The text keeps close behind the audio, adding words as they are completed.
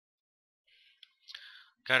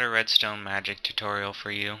Got a redstone magic tutorial for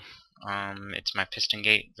you. It's my piston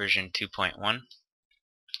gate version 2.1.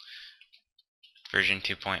 Version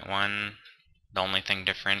 2.1, the only thing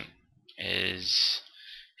different is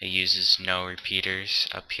it uses no repeaters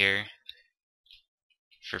up here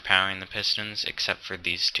for powering the pistons except for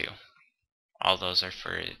these two. All those are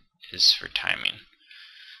for timing.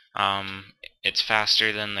 It's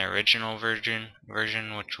faster than the original version,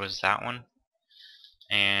 which was that one,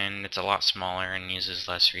 and it's a lot smaller and uses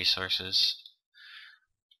less resources.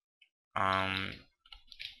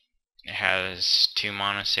 It has two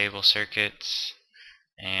monostable circuits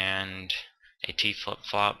and a T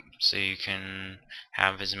flip-flop, so you can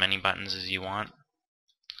have as many buttons as you want.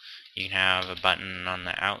 You can have a button on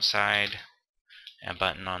the outside, a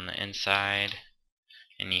button on the inside,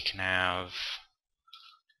 and you can have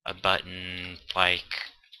a button like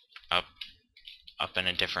up in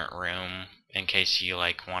a different room in case you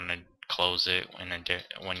like want to close it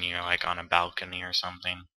when you're like on a balcony or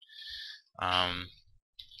something.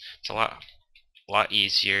 It's a lot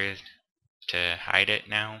easier to hide it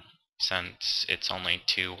now since it's only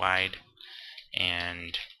 2 wide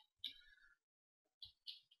and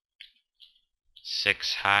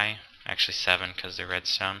 6 high, actually 7 because they're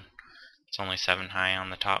redstone. It's only 7 high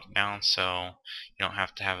on the top now, so you don't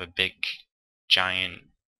have to have a big giant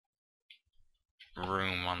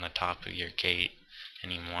room on the top of your gate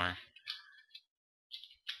anymore.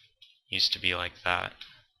 Used to be like that.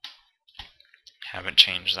 Haven't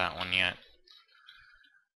changed that one yet.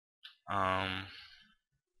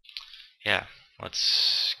 Yeah,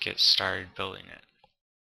 let's get started building it.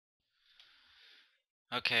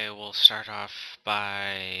 Okay, we'll start off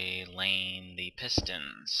by laying the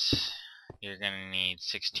pistons. You're gonna need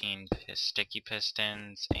 16 sticky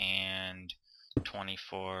pistons and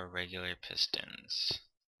 24 regular pistons.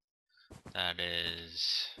 That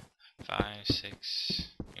is 5, 6,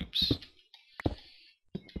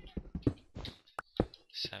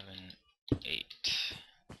 7, 8.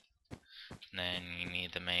 And then you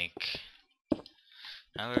need to make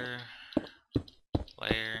another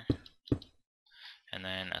layer and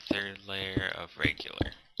then a third layer of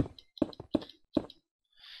regular.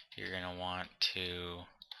 You're going to want to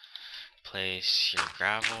place your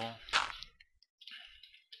gravel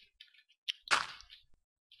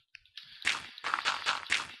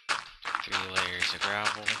three layers of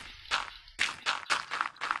gravel,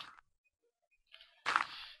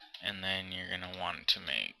 and then you're going to want to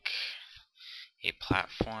make a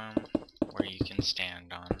platform where you can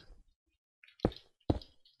stand on.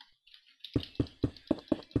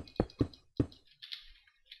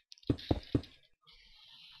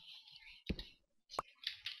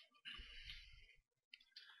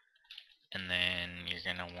 And then you're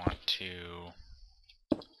going to want to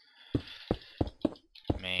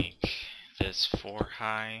make this 4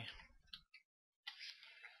 high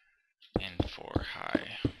and 4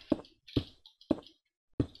 high.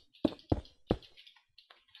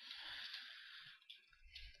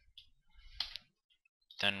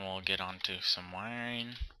 Then we'll get onto some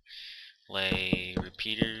wiring, lay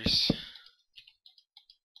repeaters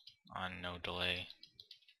on no delay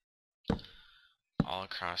all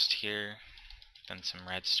across here, then some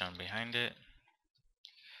redstone behind it,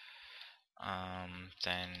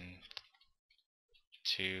 then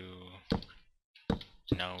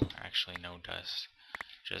no dust,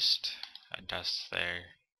 just a dust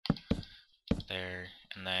there,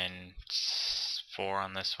 and then 4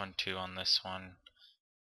 on this one, 2 on this one,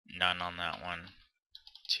 none on that one,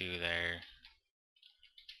 2 there.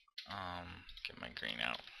 Get my green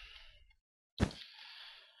out.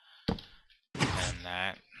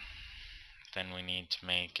 Then we need to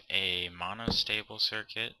make a monostable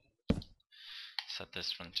circuit. Set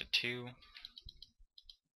this one to 2.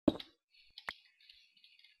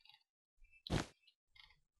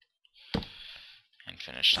 And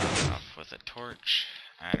finish that off with a torch.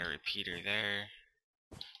 Add a repeater there.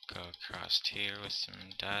 Go across here with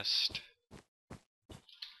some dust.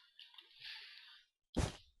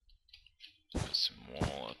 Put some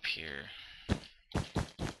wool up here.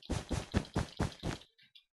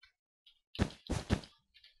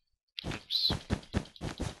 Oops.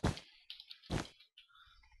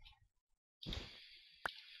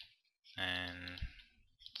 And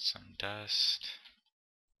some dust.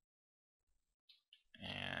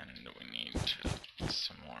 And we need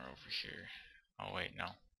some more over here. Oh wait,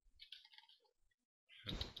 no.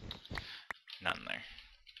 None there.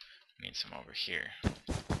 We need some over here.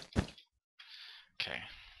 Okay.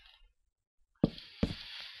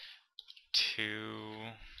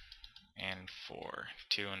 2 and 4.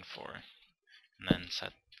 2 and 4. And then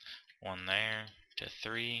set one there to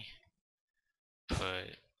 3.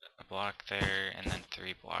 put a block there and then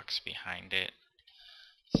 3 blocks behind it.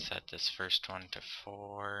 Set this first one to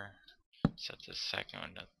 4, set the second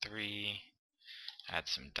one to 3, add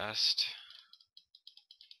some dust,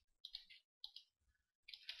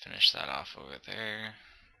 finish that off over there,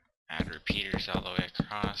 add repeaters all the way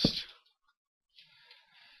across,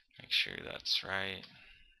 make sure that's right.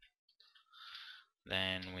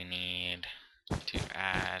 Then we need to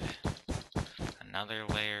add another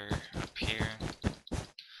layer up here.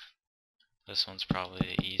 This one's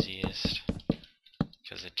probably the easiest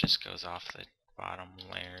because it just goes off the bottom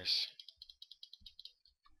layers.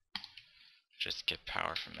 Just get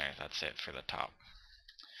power from there. That's it for the top.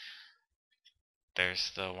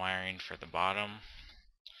 There's the wiring for the bottom.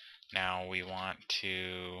 Now we want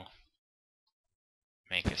to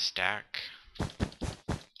make a stack.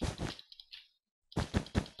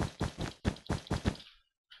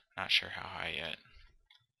 Not sure how high yet.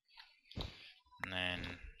 And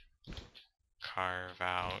then carve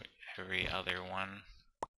out every other one.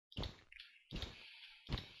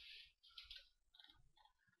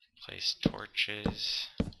 Place torches.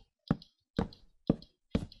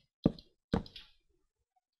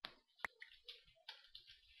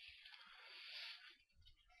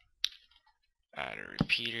 Add a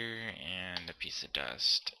repeater and a piece of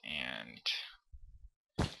dust, and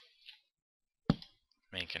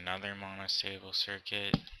make another monostable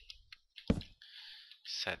circuit.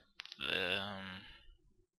 Set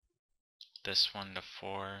this one to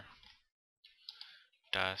 4.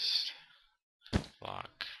 Dust,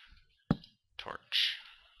 block, torch.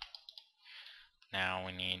 Now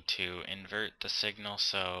we need to invert the signal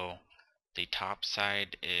so the top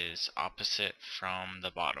side is opposite from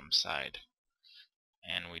the bottom side.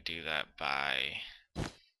 And we do that by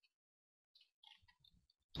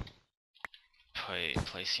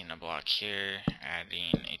placing a block here,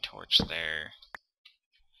 adding a torch there,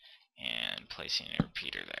 and placing a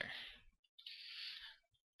repeater there.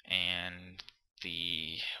 And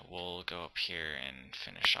we'll go up here and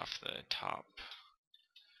finish off the top.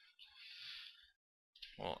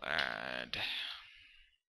 We'll add,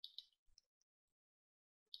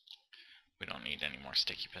 we don't need any more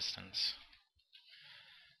sticky pistons.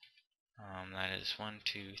 That is 1,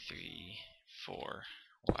 2, 3, 4.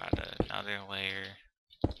 We'll add another layer,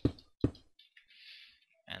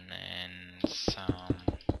 and then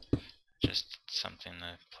just something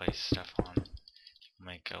to place stuff on.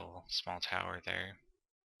 Make a little small tower there,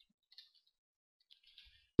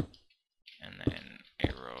 and then a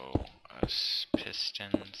row of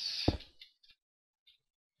pistons,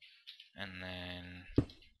 and then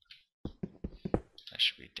that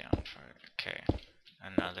should be down for, okay,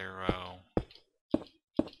 another row.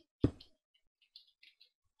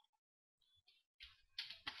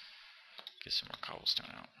 Get some more cobblestone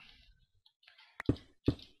out.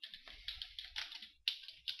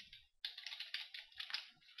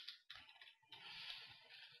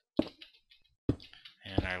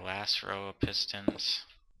 And our last row of pistons,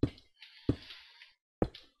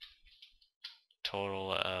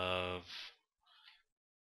 total of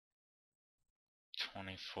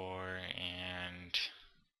 24 and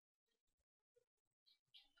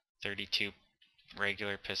 32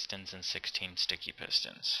 regular pistons and 16 sticky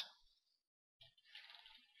pistons.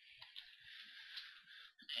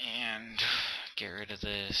 And get rid of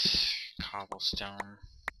this cobblestone.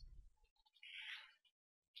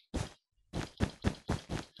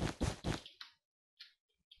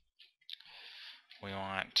 We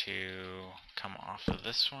want to come off of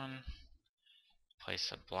this one,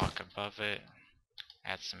 place a block above it,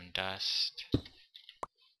 add some dust,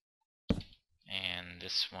 and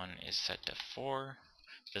this one is set to 4.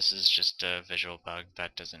 This is just a visual bug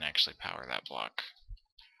that doesn't actually power that block.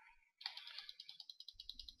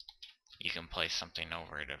 You can place something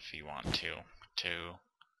over it if you want to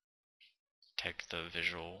take the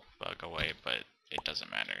visual bug away, but it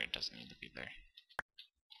doesn't matter, it doesn't need to be there.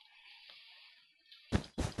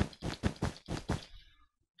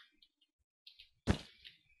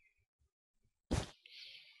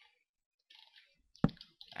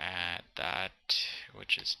 Add that,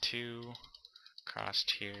 which is 2,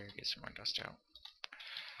 crossed here, get some more dust out.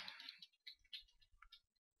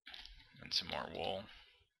 And some more wool.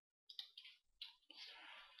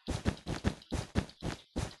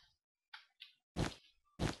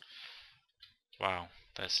 Wow,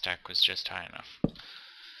 that stack was just high enough.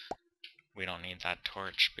 We don't need that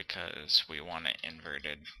torch because we want it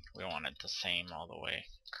inverted. We want it the same all the way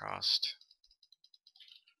across.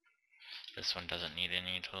 This one doesn't need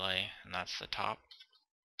any delay, and that's the top.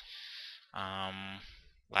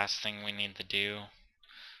 Last thing we need to do,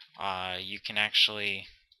 you can actually,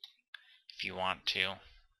 if you want to.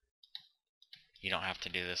 You don't have to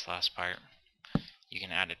do this last part. You can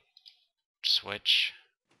add a switch.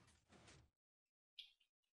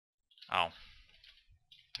 Oh,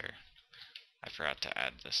 there. I forgot to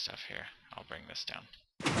add this stuff here. I'll bring this down.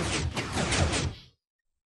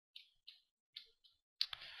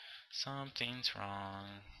 Something's wrong.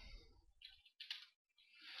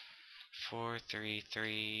 4, 3,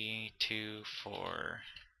 3, 2, 4,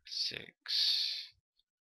 6,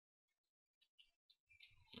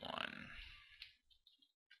 1.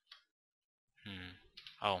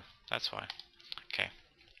 Oh, that's why. Okay.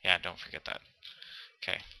 Yeah, don't forget that.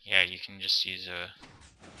 Okay. Yeah, you can just use a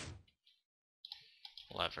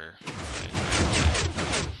lever.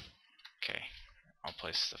 Okay. I'll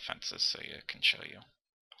place the fences so I can show you.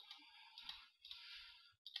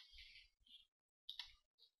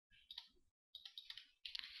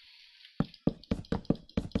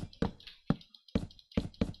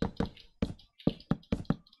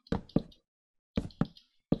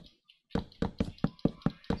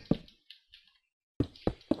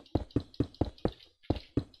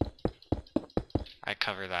 I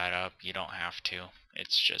cover that up. You don't have to.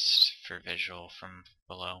 It's just for visual from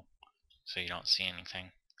below, so you don't see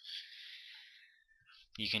anything.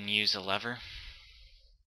 You can use a lever,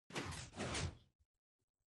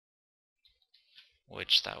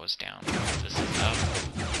 which that was down. This is up,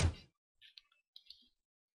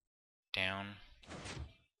 down,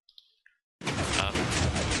 up,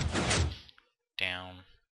 down.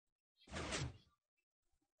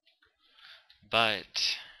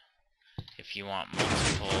 But if you want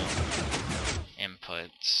multiple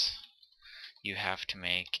inputs, you have to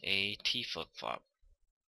make a T flip-flop.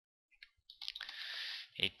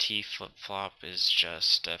 A T flip-flop is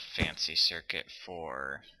just a fancy circuit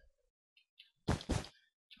for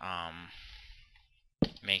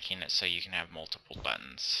making it so you can have multiple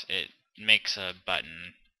buttons. It makes a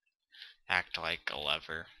button act like a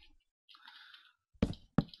lever.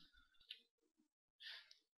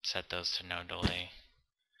 Set those to no delay.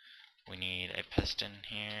 We need a piston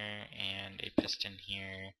here and a piston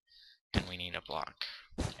here, and we need a block,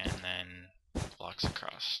 and then blocks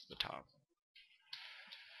across the top.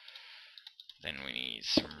 Then we need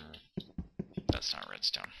some, that's not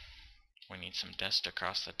redstone, we need some dust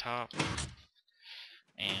across the top,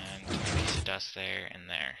 and a piece of dust there and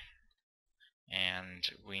there. And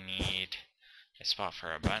we need a spot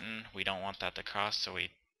for a button. We don't want that to cross, so we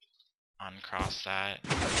uncross that,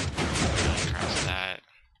 uncross that.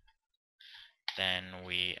 Then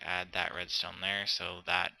we add that redstone there, so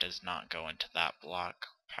that does not go into that block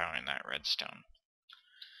powering that redstone.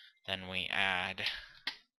 Then we add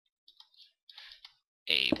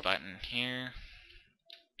a button here,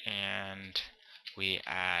 and we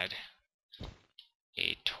add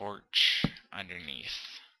a torch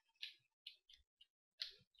underneath,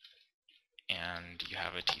 and you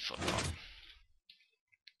have a T flip-flop.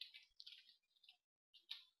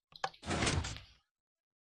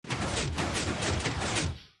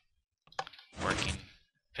 Working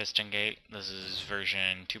piston gate. This is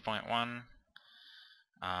version 2.1.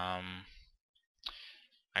 I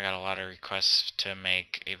got a lot of requests to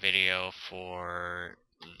make a video for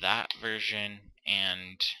that version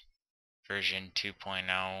and version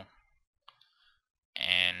 2.0,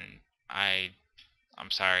 and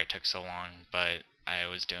I'm sorry it took so long, but I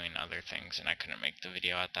was doing other things and I couldn't make the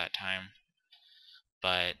video at that time.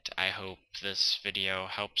 But I hope this video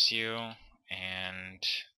helps you, and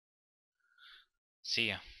see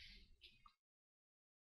ya.